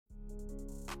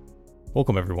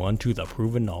Welcome everyone to the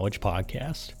Proven Knowledge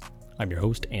Podcast. I'm your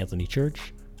host, Anthony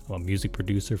Church. I'm a music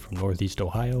producer from Northeast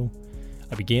Ohio.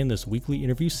 I began this weekly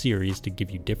interview series to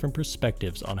give you different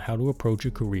perspectives on how to approach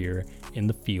a career in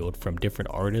the field from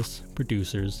different artists,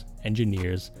 producers,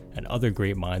 engineers, and other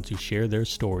great minds who share their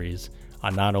stories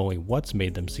on not only what's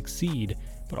made them succeed,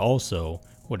 but also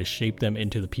what has shaped them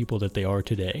into the people that they are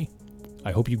today.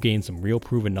 I hope you gain some real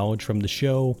proven knowledge from the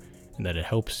show, and that it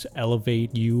helps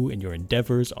elevate you in your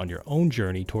endeavors on your own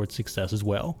journey towards success as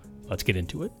well. Let's get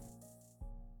into it.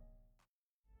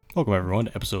 Welcome everyone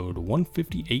to episode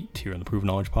 158 here on the Proven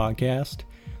Knowledge Podcast.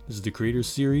 This is the Creators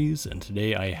Series, and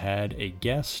today I had a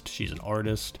guest. She's an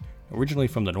artist, originally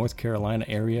from the North Carolina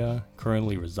area,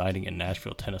 currently residing in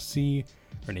Nashville, Tennessee.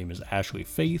 Her name is Ashleigh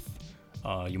Faith.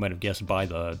 You might have guessed by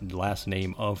the last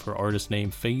name of her artist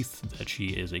name, Faith, that she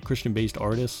is a Christian-based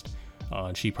artist.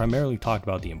 She primarily talked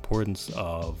about the importance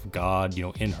of God,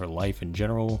 in her life in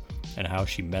general, and how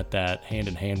she met that hand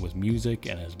in hand with music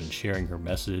and has been sharing her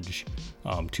message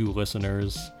to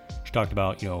listeners. She talked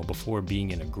about, before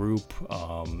being in a group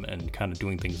and kind of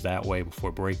doing things that way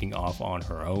before breaking off on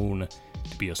her own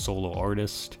to be a solo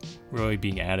artist, really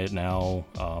being at it now,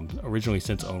 originally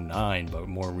since 2009, but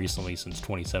more recently since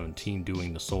 2017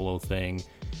 doing the solo thing.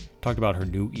 Talked about her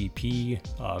new EP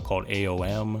called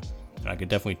AOM. And I could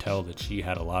definitely tell that she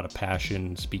had a lot of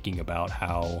passion speaking about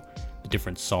how the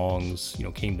different songs,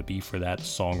 came to be for that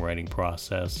songwriting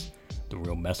process, the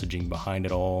real messaging behind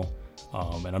it all.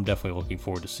 And I'm definitely looking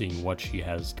forward to seeing what she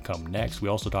has to come next. We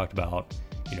also talked about,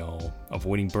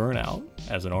 avoiding burnout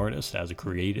as an artist, as a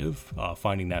creative,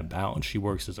 finding that balance. She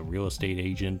works as a real estate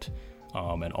agent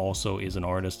and also is an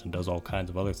artist and does all kinds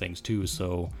of other things too.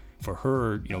 So for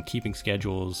her, keeping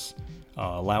schedules,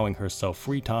 allowing herself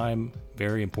free time,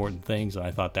 very important things. And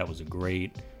I thought that was a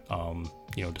great,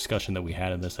 discussion that we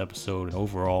had in this episode. And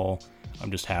overall, I'm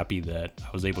just happy that I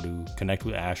was able to connect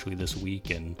with Ashleigh this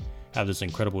week and have this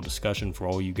incredible discussion for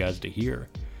all you guys to hear.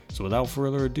 So without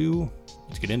further ado,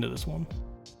 let's get into this one.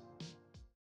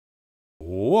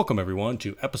 Welcome everyone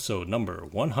to episode number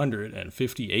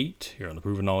 158 here on the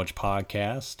Proven Knowledge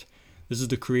Podcast. This is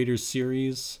the Creators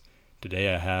Series.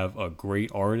 Today I have a great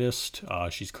artist.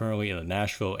 She's currently in the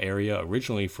Nashville area,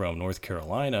 originally from North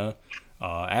Carolina.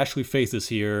 Ashleigh Faith is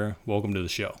here. Welcome to the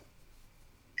show.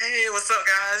 Hey, what's up,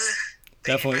 guys?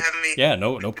 Thank you for having me. Yeah,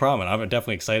 no problem. I'm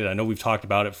definitely excited. I know we've talked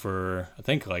about it for, I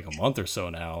think, like a month or so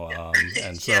now.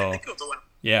 And so, I think it was a while.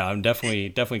 Yeah, I'm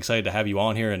definitely excited to have you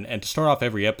on here. And to start off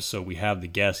every episode, we have the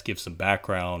guest give some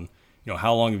background.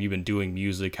 How long have you been doing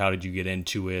music? How did you get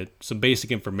into it? Some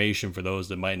basic information for those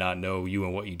that might not know you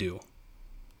and what you do.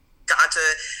 Gotcha.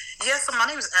 Yeah, so my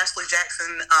name is Ashleigh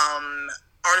Jackson.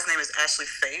 Artist name is Ashleigh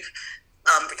Faith.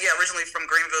 Originally from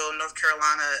Greenville, North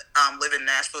Carolina. Live in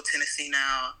Nashville, Tennessee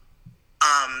now.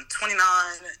 29.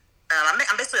 And I'm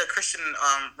basically a Christian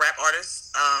rap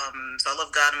artist. So I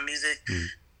love God and music. And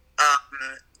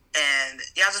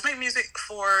I just make music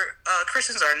for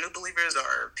Christians or new believers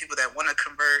or people that want to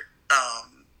convert,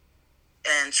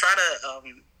 and try to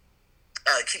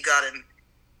keep God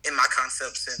in my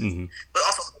concepts, and but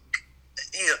also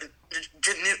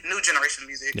new generation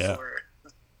music for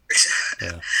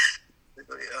Christians.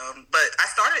 But I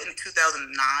started in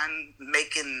 2009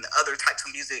 making other types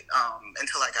of music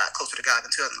until I got closer to God in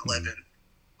 2011.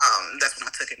 That's when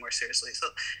I took it more seriously. So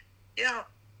yeah.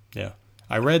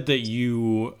 I read that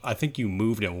I think you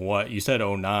moved in you said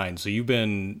 2009, so you've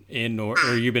been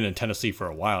you've been in Tennessee for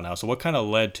a while now. So what kind of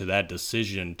led to that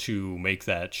decision to make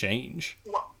that change?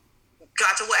 Well,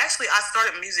 gotcha. Well, actually, I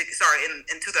started music,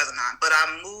 in 2009, but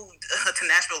I moved to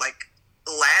Nashville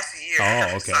last year.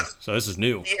 Oh, okay. So this is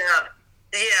new. Yeah.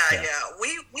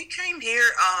 We came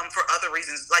here for other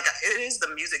reasons. It is the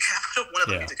music capital, one of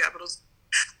the music capitals.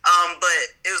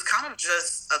 But it was kind of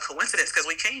just a coincidence because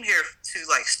we came here to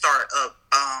start up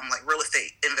real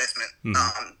estate investment,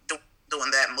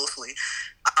 doing that mostly.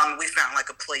 We found a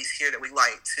place here that we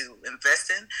like to invest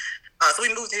in. So we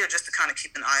moved here just to kind of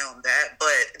keep an eye on that.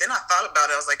 But then I thought about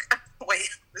it. I was like, wait,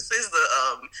 this is the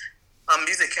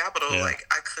music capital. I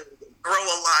could grow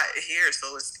a lot here.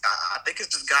 So I think it's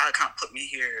just God kind of put me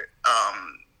here,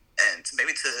 and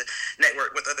maybe to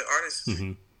network with other artists.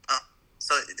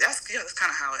 So that's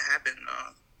kind of how it happened.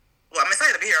 I'm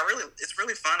excited to be here. It's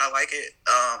really fun. I like it.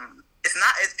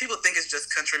 People think it's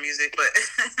just country music, but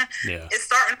it's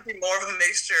starting to be more of a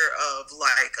mixture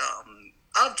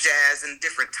of jazz and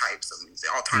different types of music,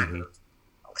 alternative.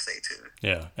 I would say too.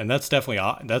 Yeah, and that's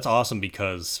awesome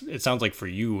because it sounds like for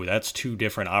you, that's two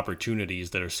different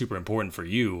opportunities that are super important for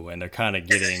you, and they're kind of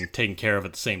getting taken care of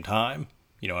at the same time.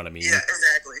 You know what I mean? Yeah,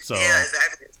 exactly. So,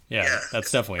 exactly. Yeah, that's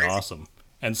definitely crazy. Awesome.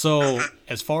 And so,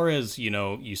 as far as,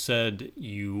 you said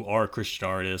you are a Christian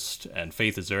artist and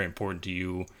faith is very important to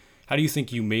you. How do you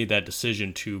think you made that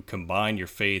decision to combine your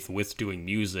faith with doing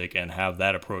music and have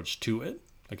that approach to it?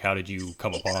 Like, how did you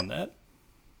come upon that?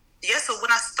 Yeah, so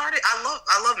when I started,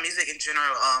 I love music in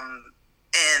general,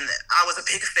 and I was a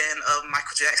big fan of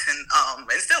Michael Jackson,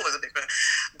 and still was a big fan.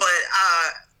 But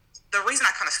the reason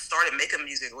I kind of started making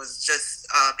music was just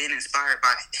being inspired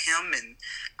by him, and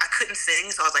I couldn't sing,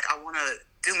 so I was like, I want to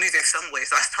do music some way.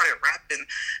 So I started rapping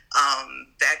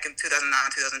back in 2009,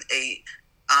 2008.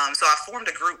 So I formed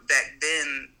a group back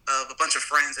then of a bunch of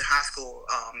friends in high school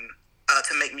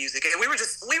to make music, and we were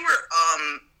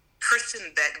Christian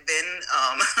back then,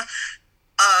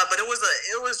 but it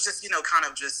was just kind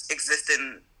of just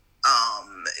existing,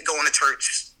 going to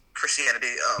church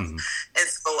Christianity, and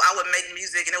so I would make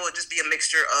music, and it would just be a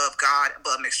mixture of God,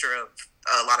 but a mixture of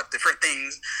a lot of different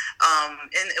things.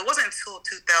 And it wasn't until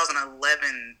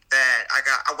 2011 that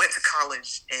I went to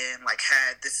college and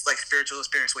had this spiritual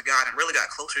experience with God and really got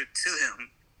closer to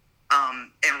Him,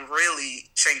 and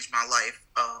really changed my life.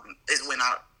 Is when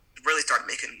I really started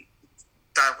making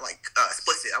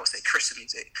explicit, I would say, Christian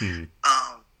music.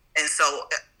 And so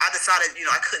I decided,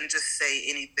 I couldn't just say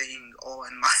anything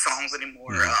on my songs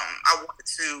anymore. I wanted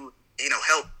to,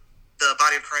 help the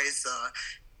body of Christ,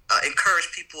 encourage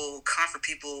people, comfort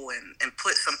people, and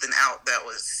put something out that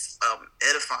was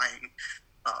edifying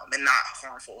and not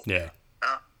harmful. Yeah.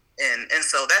 And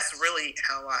so that's really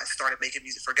how I started making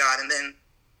music for God. And then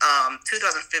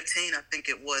 2015, I think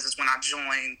it was, is when I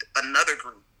joined another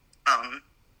group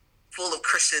full of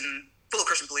Christian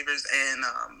believers, and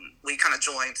we kind of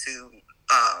joined to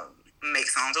make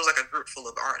songs. It was like a group full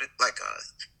of artists,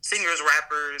 singers,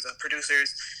 rappers,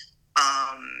 producers,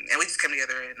 and we just came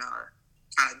together and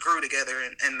kind of grew together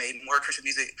and made more Christian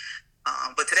music.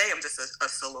 But today I'm just a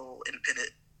solo,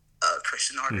 independent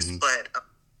Christian artist. But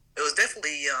it was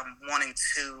definitely wanting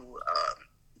to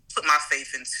put my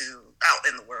faith out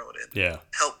in the world and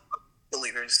help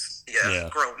believers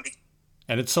grow and be.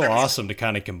 And it's so awesome to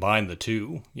kind of combine the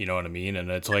two, you know what I mean? And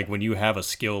it's like when you have a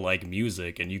skill like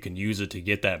music and you can use it to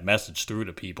get that message through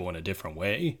to people in a different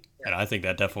way. And I think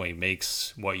that definitely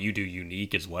makes what you do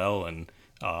unique as well. And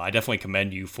I definitely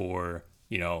commend you for,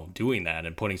 doing that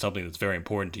and putting something that's very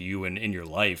important to you and in your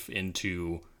life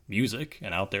into music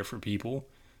and out there for people.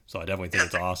 So I definitely think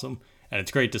it's awesome. And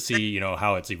it's great to see,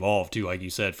 how it's evolved too, like you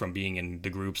said, from being in the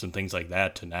groups and things like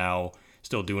that to now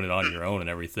still doing it on your own and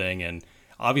everything. And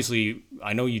obviously,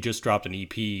 I know you just dropped an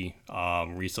EP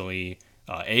recently.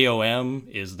 AOM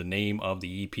is the name of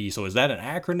the EP. So is that an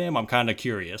acronym? I'm kind of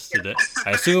curious.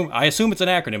 I assume it's an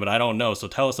acronym, but I don't know. So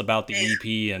tell us about the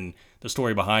EP and the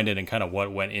story behind it and kind of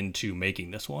what went into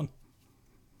making this one.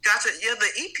 Gotcha. Yeah, the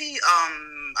EP,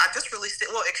 I just released it.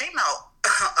 Well, it came out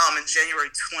in January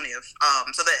 20th.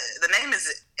 So the name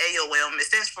is AOM. It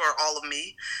stands for All of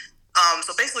Me.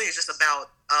 So basically, it's just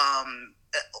about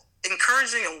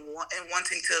encouraging and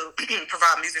wanting to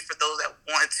provide music for those that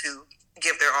want to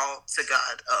give their all to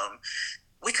God.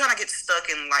 We kind of get stuck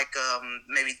in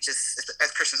maybe just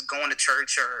as Christians going to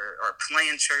church or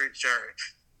playing church or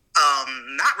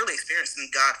not really experiencing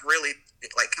God, really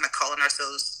kind of calling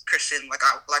ourselves Christian like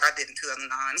I did in 2009.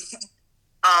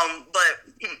 But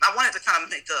I wanted to kind of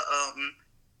make a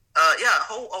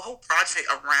whole project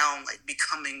around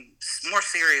becoming more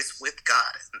serious with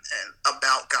God and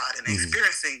about God and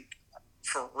experiencing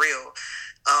for real.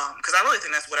 Because I really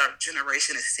think that's what our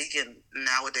generation is seeking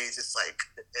nowadays. It's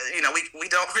we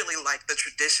don't really like the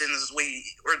traditions.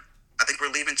 I think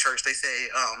we're leaving church. They say,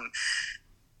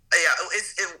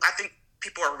 I think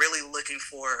people are really looking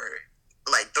for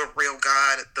the real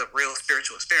God, the real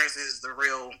spiritual experiences, the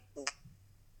real.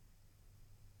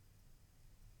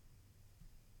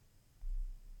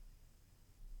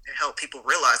 Help people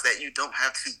realize that you don't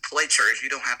have to play church. You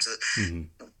don't have to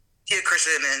be a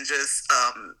Christian and just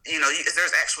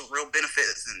there's actual real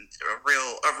benefits and a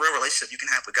real relationship you can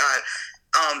have with God.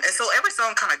 And so every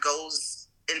song kind of goes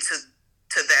into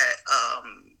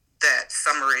that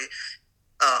summary.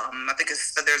 I think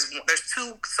there's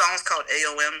two songs called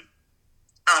AOM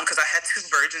because I had two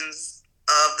versions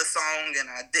of the song and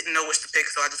I didn't know which to pick,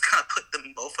 so I just kind of put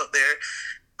them both up there.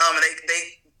 And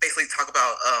they basically talk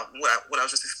about what I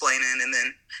was just explaining, and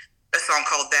then a song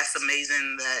called That's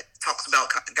Amazing that talks about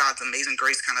God's amazing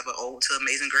grace, kind of an ode to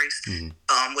Amazing Grace,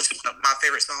 which is one of my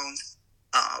favorite songs.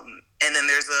 And then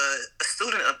there's a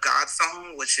Student of God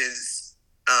song, which is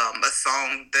a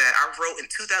song that I wrote in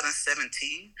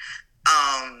 2017.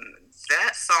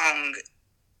 That song,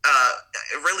 I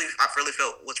really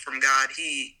felt was from God.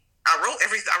 I wrote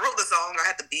the song. I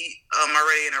had the beat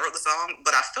already, and I wrote the song,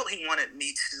 but I felt he wanted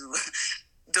me to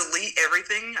delete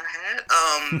everything I had.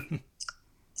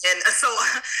 And so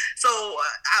I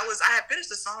had finished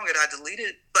the song and I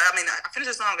deleted, but I mean, I finished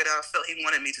the song and I felt he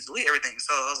wanted me to delete everything.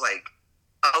 So I was like,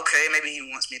 okay, maybe he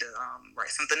wants me to write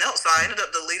something else. So I ended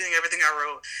up deleting everything I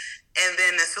wrote. And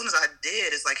then as soon as I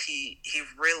did, it's like he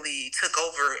really took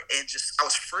over and I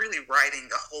was freely writing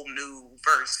a whole new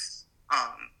verse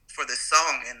for this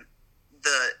song. And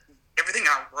everything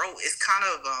I wrote is kind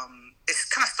of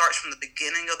starts from the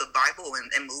beginning of the Bible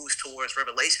and moves towards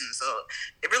Revelation. So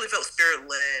it really felt spirit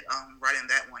led writing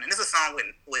that one. And it's a song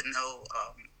with no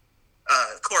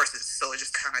choruses, so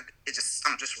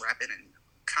I'm just rapping and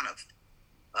kind of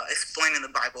explaining the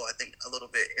Bible, I think, a little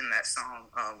bit in that song.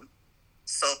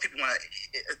 So if people want to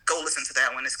go listen to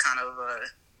that one, it's kind of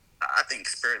I think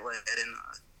spirit led and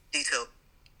detailed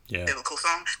biblical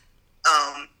song.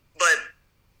 But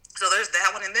so there's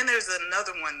that one, and then there's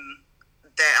another one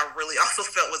that I really also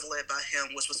felt was led by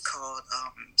him, which was called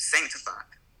Sanctify.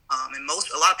 And a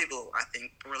lot of people, I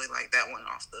think, really like that one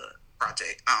off the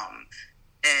project.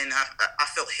 And I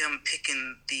felt him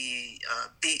picking the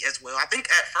beat as well. I think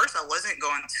at first I wasn't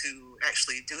going to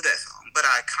actually do that song, but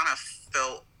I kind of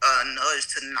felt nudged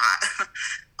to not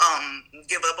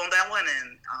give up on that one.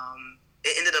 And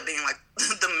it ended up being like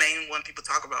the main one people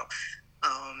talk about.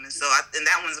 And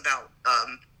that one's about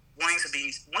wanting to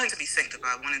be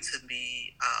sanctified, wanting to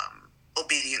be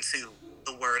obedient to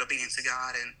the word, obedient to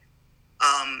God, and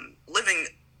living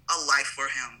a life for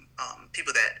him.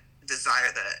 People that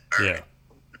desire that,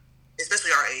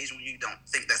 especially our age when you don't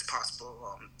think that's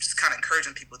possible. Just kind of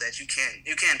encouraging people that you can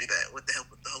do that with the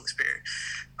help of the Holy Spirit.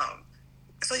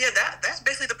 So yeah, that's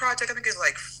basically the project. I think it's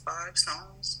like 5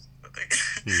 songs, I think.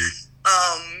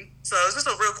 Mm-hmm. So it was just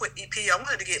a real quick EP. I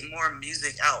wanted to get more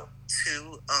music out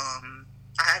too.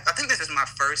 I think this is my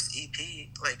first EP.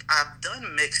 Like, I've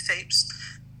done mixtapes.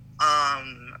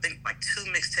 I think like 2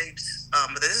 mixtapes.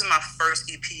 But this is my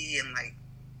first EP and like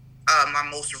my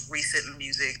most recent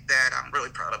music that I'm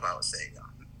really proud of, I would say.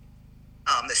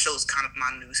 That shows kind of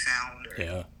my new sound or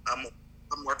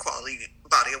a more quality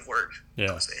body of work,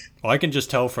 I would say. Well, I can just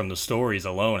tell from the stories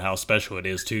alone how special it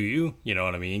is to you, you know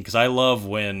what I mean? Because I love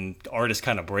when artists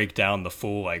kind of break down the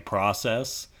full like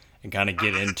process and kind of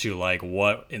get into like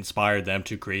what inspired them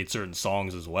to create certain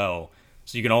songs as well.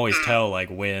 So you can always tell like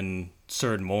when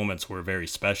certain moments were very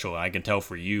special. I can tell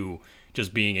for you,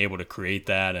 just being able to create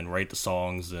that and write the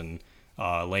songs and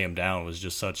lay them down was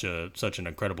just such an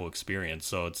incredible experience.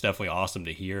 So it's definitely awesome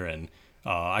to hear. And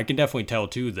I can definitely tell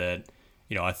too that,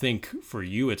 you know, I think for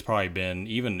you, it's probably been,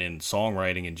 even in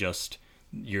songwriting and just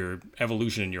your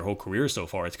evolution in your whole career so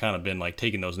far, it's kind of been like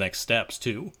taking those next steps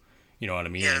too. You know what I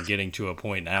mean? Yeah. And getting to a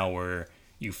point now where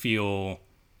you feel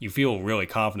really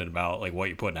confident about like what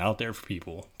you're putting out there for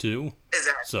people too.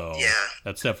 Exactly. So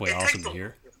that's definitely awesome to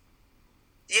hear.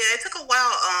 Yeah, it took a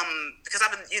while because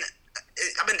I've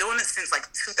been doing it since like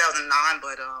 2009,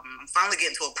 but I'm finally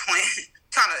getting to a point,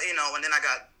 kind of, and then I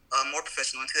got more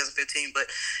professional in 2015. But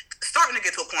starting to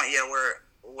get to a point,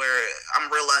 where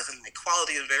I'm realizing like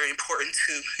quality is very important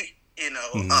to,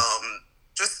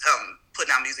 just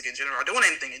putting out music in general, or doing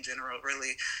anything in general,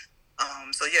 really.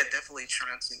 So yeah, definitely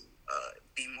trying to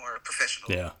be more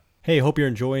professional. Yeah. Hey, hope you're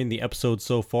enjoying the episode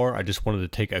so far. I just wanted to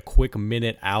take a quick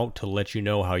minute out to let you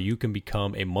know how you can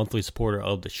become a monthly supporter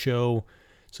of the show.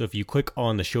 So if you click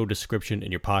on the show description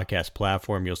in your podcast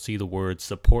platform, you'll see the words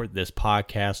support this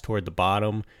podcast toward the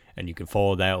bottom, and you can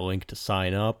follow that link to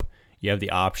sign up. You have the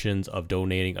options of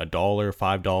donating $1,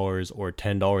 $5, or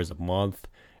 $10 a month,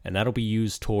 and that'll be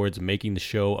used towards making the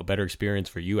show a better experience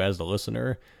for you as the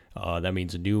listener. That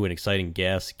means new and exciting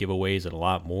guests, giveaways, and a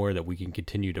lot more that we can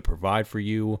continue to provide for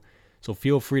you. So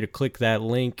feel free to click that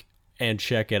link and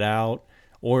check it out,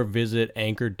 or visit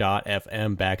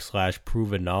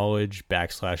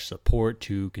anchor.fm/provenknowledge/support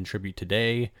to contribute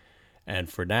today. And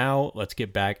for now, let's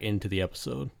get back into the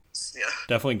episode. Yeah.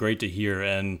 Definitely great to hear.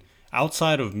 And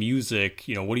outside of music,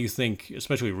 what do you think,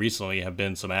 especially recently, have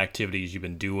been some activities you've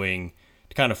been doing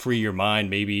to kind of free your mind,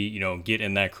 maybe, get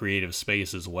in that creative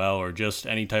space as well, or just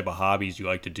any type of hobbies you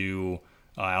like to do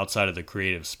outside of the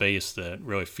creative space that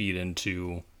really feed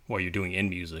into what you're doing in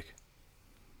music?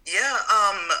 Yeah,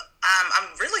 I'm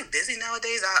really busy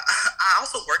nowadays. I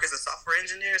also work as a software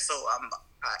engineer, so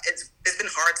it's been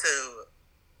hard to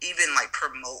even like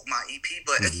promote my EP,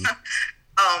 but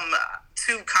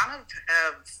to kind of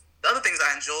have the other things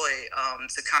I enjoy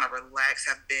to kind of relax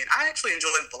have been, I actually enjoy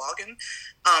vlogging,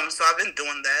 so I've been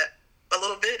doing that a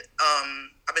little bit.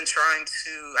 I've been trying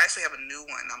to, I actually have a new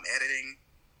one I'm editing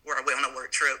where I went on a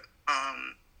work trip.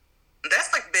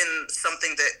 That's like been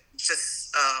something that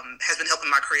just has been helping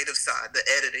my creative side, the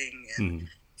editing and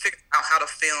figuring out how to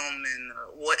film and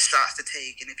what shots to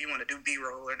take, and if you want to do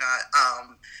B-roll or not.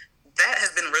 That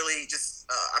has been really just.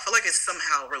 I feel like it's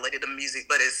somehow related to music,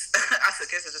 but it's. I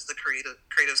guess it's just the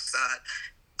creative side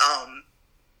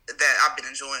that I've been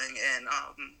enjoying, and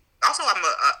also I'm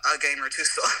a gamer too,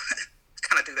 so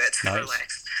kind of do that to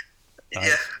relax. Nice.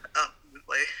 Yeah.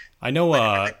 Play. I know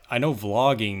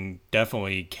vlogging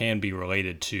definitely can be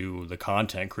related to the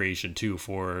content creation too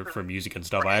for music and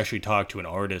stuff. I actually talked to an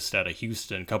artist out of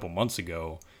Houston a couple months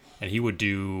ago, and he would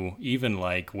do, even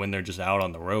like when they're just out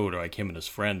on the road, or like him and his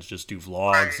friends just do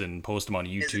vlogs and post them on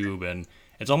YouTube, and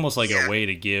it's almost like a way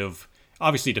to give,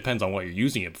 obviously it depends on what you're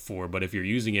using it for, but if you're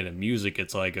using it in music,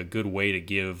 it's like a good way to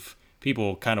give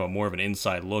people kind of more of an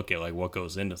inside look at like what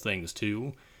goes into things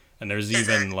too. And there's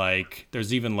even like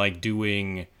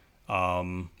doing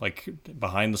like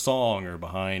behind the song or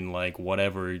behind like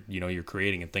whatever, you're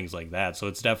creating and things like that. So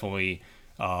it's definitely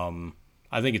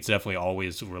I think it's definitely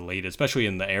always related, especially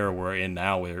in the era we're in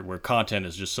now where content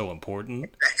is just so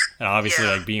important. And obviously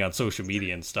like being on social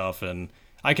media and stuff, and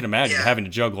I can imagine having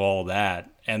to juggle all that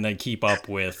and then keep up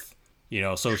with,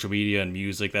 social media and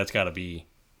music. That's got to be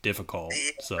difficult.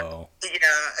 So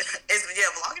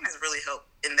vlogging has really helped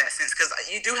in that sense, because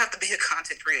you do have to be a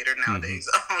content creator nowadays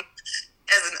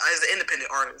as an independent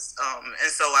artist,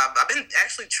 and so I've been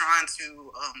actually trying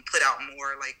to put out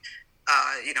more like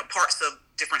parts of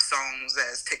different songs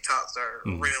as TikToks or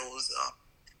reels,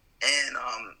 and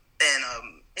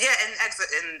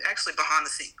actually behind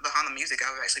the music,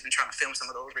 I've actually been trying to film some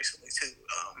of those recently too,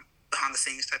 behind the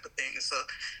scenes type of things. So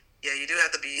yeah, you do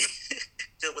have to be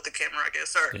deal with the camera, I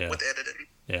guess, or with editing.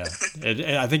 Yeah,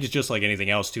 and I think it's just like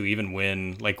anything else too. Even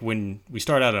when we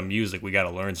start out on music, we got to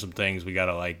learn some things. We got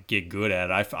to like get good at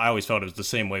it. I always felt it was the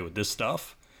same way with this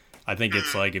stuff. I think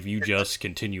it's like if you just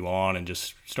continue on and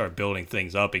just start building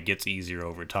things up, it gets easier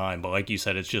over time. But like you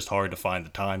said, it's just hard to find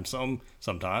the time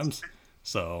sometimes.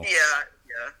 So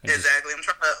exactly. I'm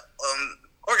trying to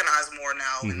organize more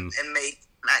now and make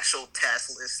an actual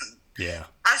task list. And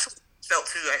I felt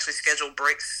to actually schedule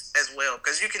breaks as well,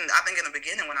 because I think in the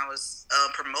beginning when I was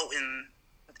promoting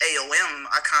AOM,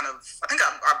 I think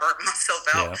I burnt myself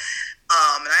out, and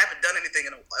I haven't done anything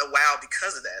in a while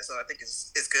because of that. So I think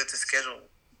it's good to schedule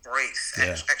breaks.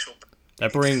 Actual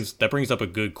breaks. That brings up a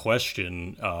good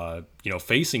question,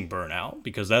 facing burnout,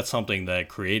 because that's something that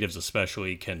creatives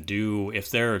especially can do if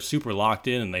they're super locked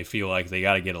in and they feel like they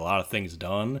got to get a lot of things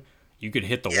done. You could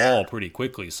hit the wall pretty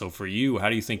quickly. So for you, how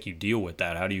do you think you deal with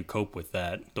that? How do you cope with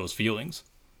those feelings?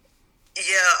 Like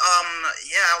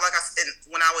I said,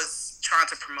 when I was trying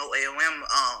to promote AOM,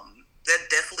 that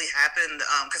definitely happened,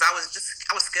 because I was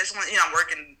scheduling, I'm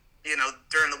working,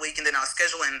 during the week, and then I was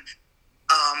scheduling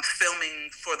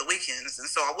filming for the weekends, and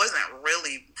so I wasn't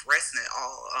really resting at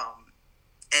all,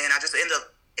 and I just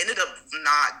ended up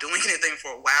not doing anything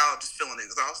for a while, just feeling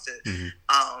exhausted.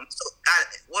 So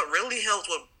what really helps,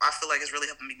 what I feel like is really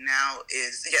helping me now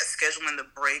is scheduling the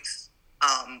breaks,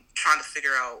 trying to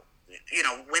figure out,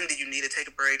 when do you need to take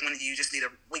a break, when do you just need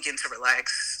a weekend to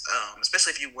relax,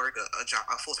 especially if you work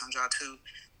a full-time job too,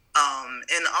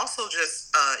 and also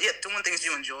just doing things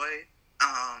you enjoy,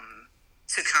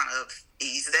 to kind of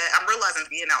ease that. I'm realizing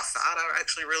being outside I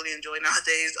actually really enjoy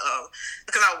nowadays,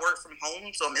 because I work from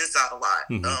home, so I'm inside a lot.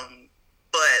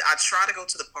 But I try to go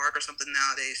to the park or something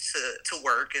nowadays to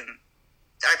work, and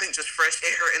I think just fresh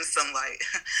air and sunlight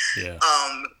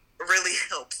really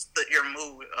helps your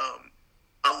mood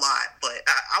a lot. But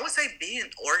I would say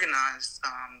being organized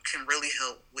can really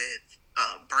help with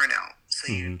burnout.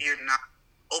 So you're not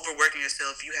overworking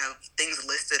yourself. You have things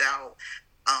listed out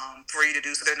for you to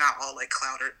do, so they're not all like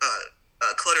cluttered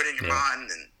in your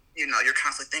mind, and you're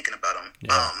constantly thinking about them.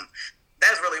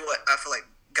 That's really what I feel like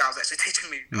God was actually teaching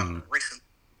me recently.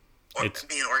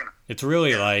 Being organized. It's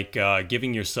really like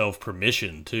giving yourself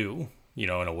permission too, in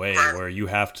a way where you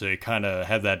have to kind of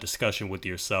have that discussion with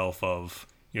yourself of,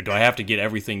 do I have to get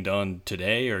everything done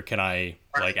today, or can I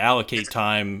like allocate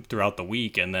time throughout the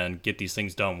week and then get these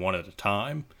things done one at a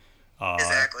time?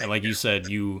 And like you said,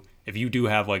 if you do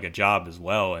have like a job as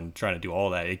well and trying to do all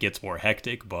that, it gets more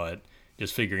hectic, but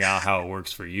just figuring out how it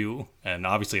works for you. And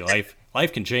obviously life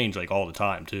can change like all the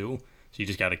time too. So you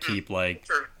just got to keep like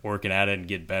working at it and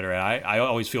get better. And I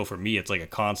always feel for me, it's like a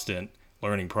constant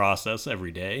learning process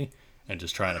every day, and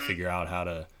just trying to figure out how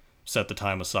to set the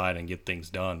time aside and get things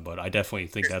done. But I definitely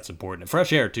think that's important. And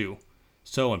fresh air too.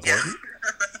 So important.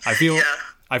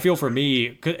 I feel for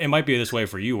me, it might be this way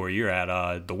for you where you're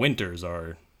at, the winters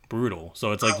are brutal.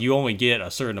 So it's like you only get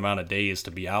a certain amount of days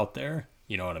to be out there.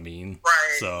 You know what I mean?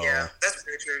 Right. So, yeah, that's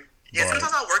very true. Yeah,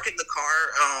 sometimes I'll work in the car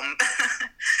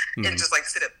and just like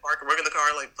sit at the park and work in the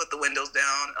car, like put the windows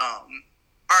down.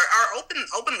 our open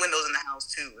windows in the house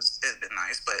too has been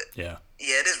nice, but yeah,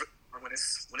 it is when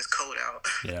it's cold out.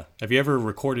 Yeah. Have you ever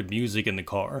recorded music in the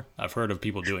car? I've heard of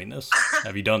people doing this.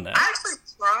 Have you done that? I actually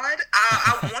tried.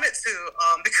 I wanted to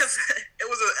because it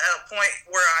was a point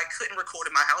where I couldn't record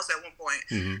in my house at one point.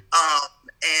 Mm-hmm.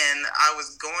 And I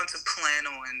was going to plan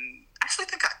on. Actually, I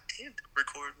think I did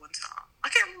record one time. I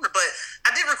can't remember, but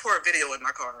I did record video in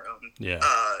my car.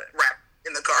 Rap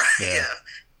in the car. Yeah.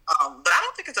 But I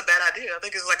don't think it's a bad idea. I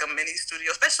think it's like a mini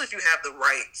studio, especially if you have the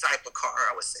right type of car,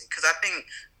 I would say. Because I think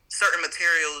certain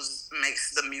materials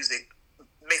makes the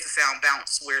sound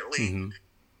bounce weirdly. Mm-hmm.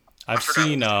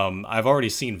 I've already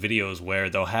seen videos where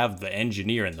they'll have the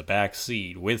engineer in the back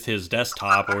seat with his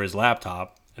desktop or his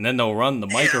laptop, and then they'll run the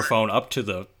microphone up to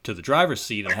the driver's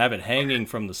seat and have it hanging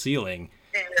from the ceiling.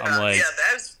 I'm like,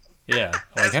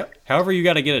 however you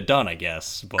got to get it done, I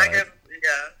guess. But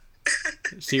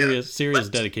serious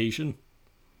dedication.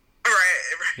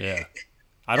 Right. Yeah.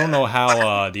 I don't know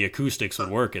how the acoustics would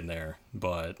work in there,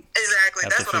 but exactly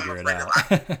have that's to what figure I'm it afraid out. of.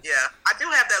 I do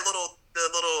have that little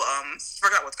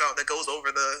forgot what's called that goes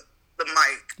over the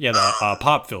mic. Yeah, the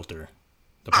pop filter.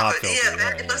 The pop filter.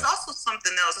 Yeah, there's also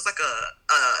something else. It's like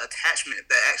a attachment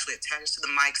that actually attaches to the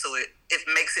mic, so it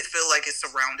makes it feel like it's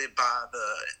surrounded by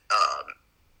the I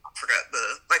forgot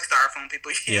the like styrofoam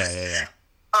people use. Yeah.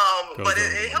 But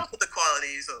it helps with the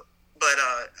quality. So, but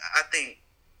I think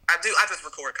I just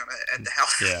record kind of at the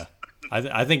house. Yeah,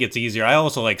 I think it's easier. I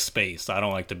also like space. I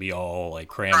don't like to be all like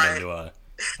crammed into a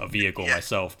vehicle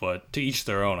myself, but to each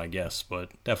their own, I guess.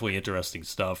 But definitely interesting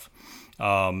stuff.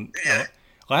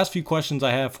 Last few questions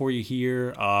I have for you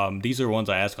here. These are ones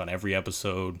I ask on every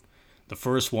episode. The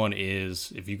first one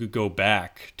is, if you could go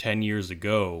back 10 years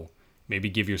ago, maybe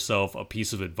give yourself a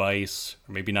piece of advice,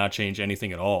 or maybe not change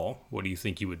anything at all, what do you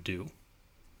think you would do?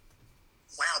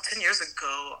 Wow, 10 years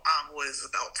ago, I was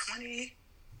about 20.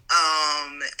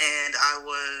 And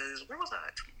where was I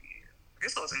at 20? I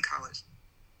guess I was in college.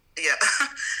 Yeah.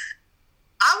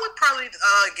 I would probably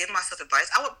give myself advice.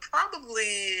 I'm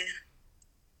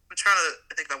trying to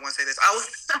think if I want to say this.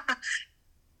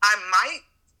 I might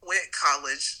quit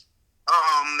college,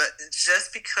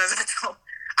 just because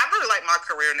I really like my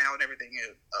career now and everything.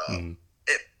 And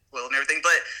everything,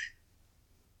 but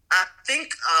I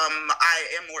think I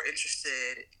am more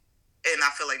interested, and I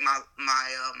feel like my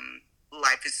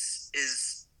life has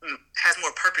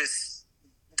more purpose,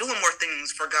 doing more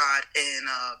things for God and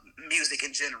music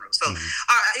in general. So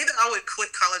either I would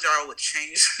quit college or I would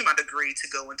change my degree to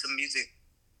go into music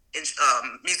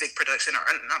production, or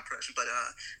not production, but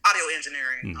audio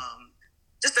engineering.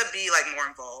 Just to be like more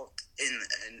involved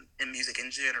in music in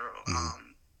general.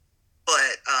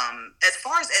 But as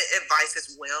far as advice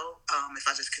as well, if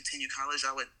I just continue college,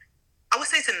 I would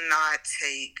say to not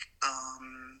take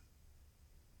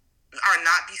or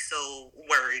not be so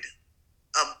worried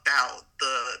about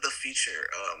the future.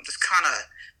 Just kind of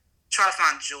try to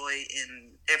find joy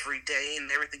in every day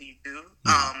and everything you do,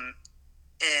 and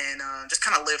just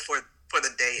kind of live for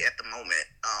the day at the moment.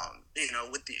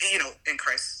 With in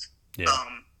Christ.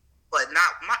 Yeah. But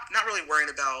not really worrying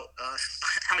about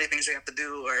how many things you have to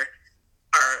do or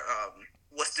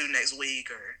what's due next week,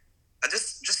 or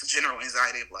just the general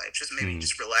anxiety of life. Just maybe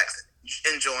just relax,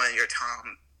 enjoying your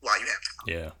time while you have time.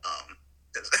 Yeah.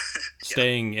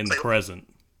 Staying in the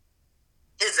present.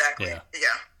 Exactly.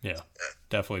 Yeah.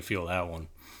 Definitely feel that one.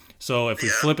 So if we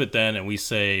flip it then and we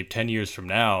say 10 years from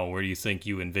now, where do you think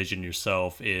you envision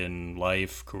yourself in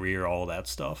life, career, all that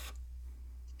stuff?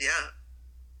 Yeah.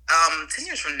 10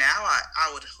 years from now, I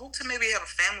would hope to maybe have a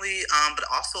family, but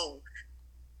also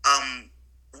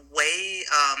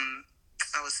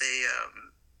I would say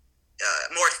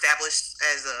more established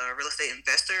as a real estate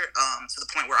investor, to the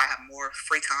point where I have more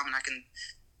free time and I can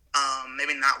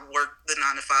maybe not work the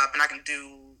 9 to 5, and I can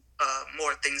do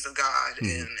more things of God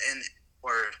and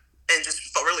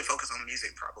just really focus on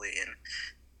music probably, and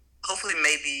hopefully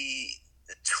maybe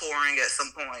touring at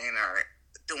some point or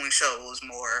doing shows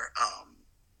more,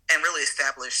 and really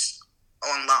establish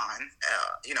online,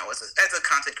 as a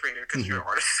content creator, because you're an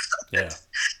artist. Yeah.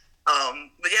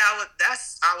 But yeah, I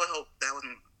would hope that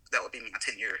would be my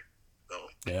 10-year goal.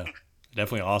 Yeah,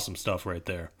 definitely awesome stuff right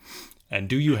there. And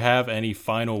do you have any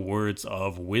final words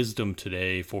of wisdom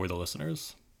today for the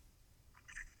listeners?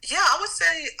 Yeah, I would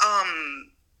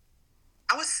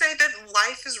say that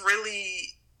life is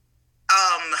really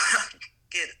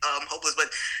get hopeless, but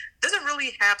doesn't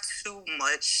really have too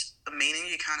much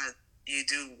meaning. You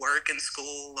do work in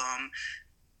school, and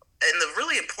the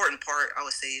really important part, I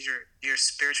would say, is your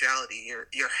spirituality,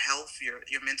 your health, your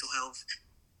mental health,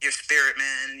 your spirit,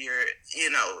 man, your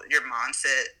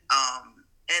mindset,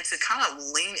 and to kind of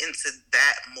lean into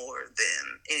that more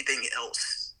than anything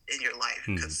else in your life.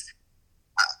 Because,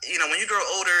 when you grow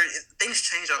older, things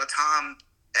change all the time.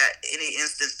 At any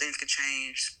instance, things can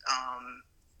change.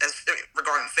 As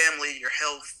regarding family, your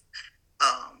health,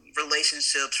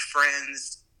 relationships,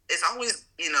 friends, it's always,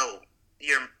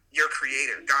 your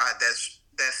creator, God, that's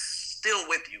still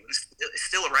with you, and it's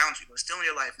still around you, and still in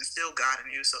your life, and still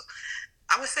guiding you. So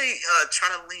I would say try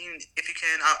to lean, if you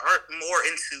can, more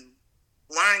into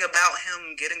learning about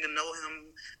him, getting to know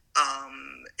him,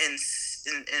 and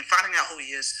finding out who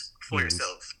he is for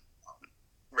yourself.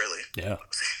 Really. Yeah,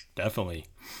 definitely.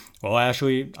 Well,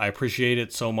 Ashleigh, I appreciate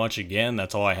it so much again.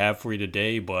 That's all I have for you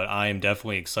today, but I am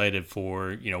definitely excited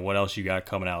for, what else you got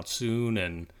coming out soon,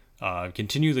 and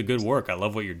continue the good work. I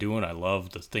love what you're doing. I love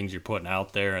the things you're putting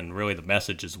out there, and really the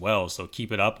message as well. So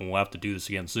keep it up, and we'll have to do this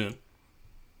again soon.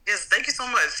 Yes, thank you so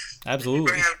much.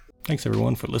 Absolutely. Thanks,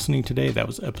 everyone, for listening today. That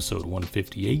was episode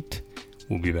 158.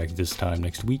 We'll be back this time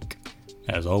next week.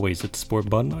 As always, hit the support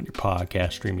button on your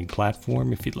podcast streaming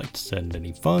platform if you'd like to send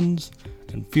any funds.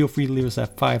 And feel free to leave us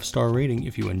that 5-star rating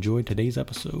if you enjoyed today's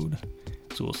episode.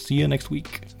 So we'll see you next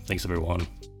week. Thanks, everyone.